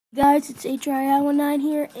Guys, it's HRI19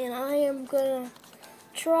 here, and I am gonna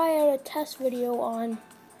try out a test video on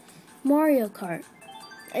Mario Kart.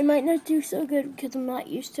 I might not do so good because I'm not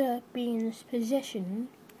used to being in this position,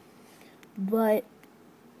 but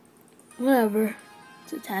whatever,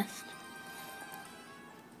 it's a test.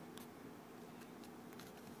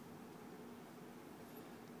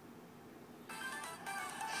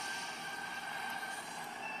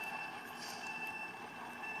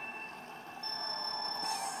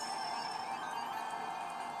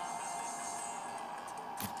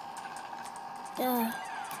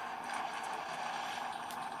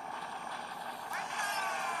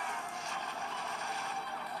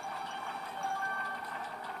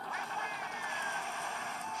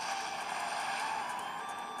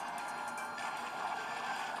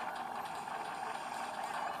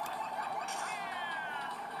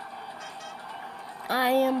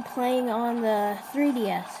 I am playing on the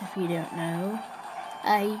 3DS, if you don't know.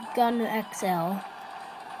 I got an XL,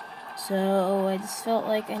 so I just felt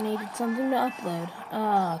like I needed something to upload.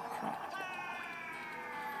 Oh, crap.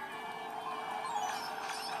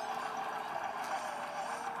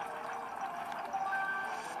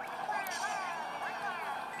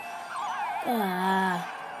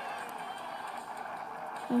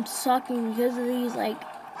 I'm sucking because of these, like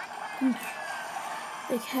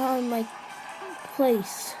how I'm, like,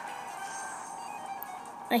 place.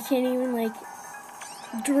 I can't even, like,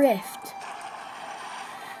 drift.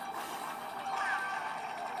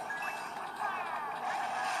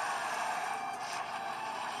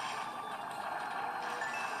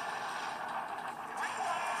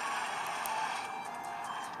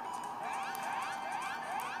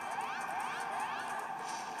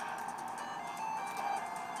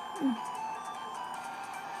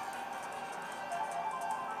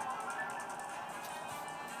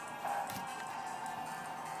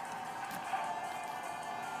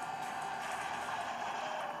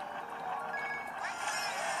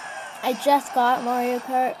 I just got Mario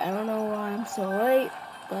Kart. I don't know why I'm so late,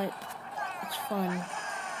 but it's fun.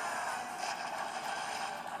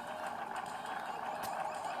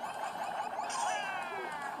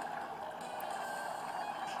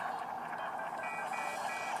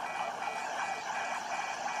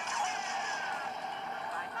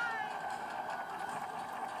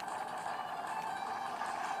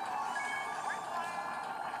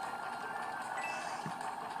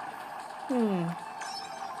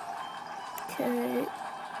 Okay.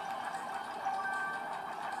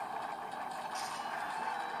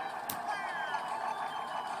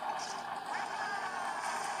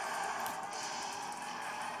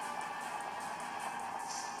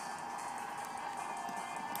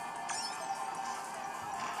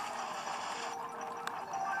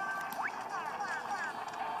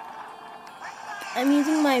 I'm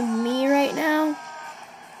using my Mii right now.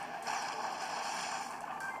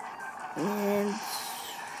 And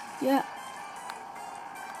yeah.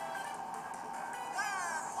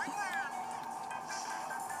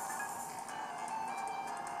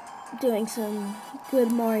 Doing some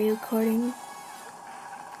good Mario Karting.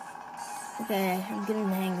 Okay, I'm getting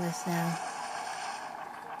the hang of this now.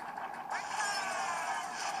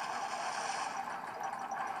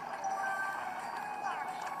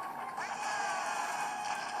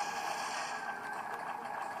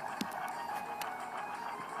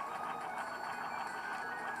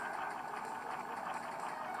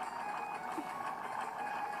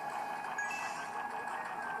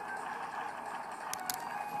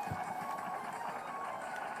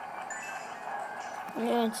 Wait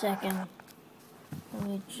 1 second. Let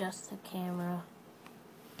me adjust the camera.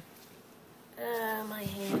 My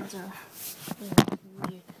hands are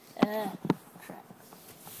weird. Crap.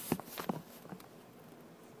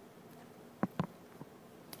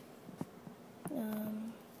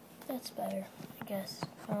 That's better, I guess.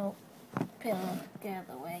 Oh, pillow, get out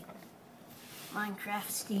of the way. Minecraft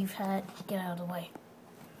Steve hat, get out of the way.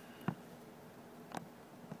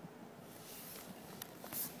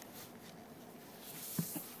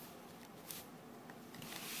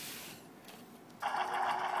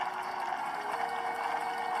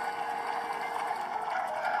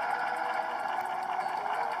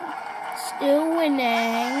 Still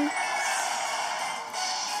winning.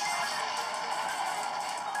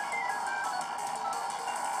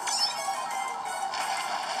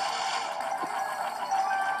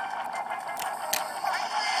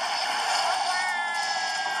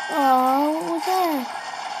 Oh, what was that?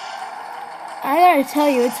 I gotta tell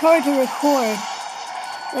you, it's hard to record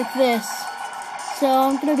like this, so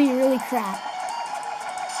I'm gonna be really crap.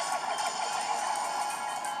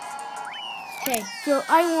 Okay, so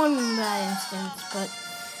I won in that instance, but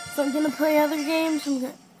if I'm gonna play other games,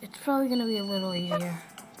 it's probably going to be a little easier,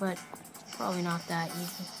 but probably not that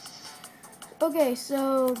easy. Okay,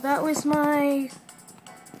 so that was my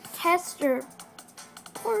test or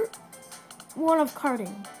part one of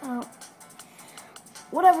karting.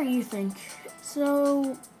 Whatever you think.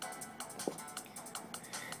 So,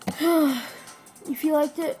 if you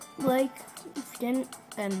liked it, like. If you didn't,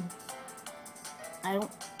 then I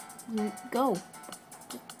don't go.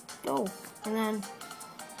 Just go. And then,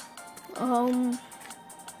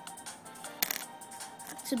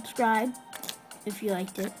 subscribe if you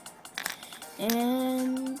liked it.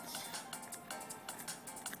 And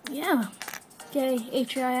yeah. Okay,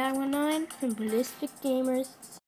 HII19 from Ballistic Gamers.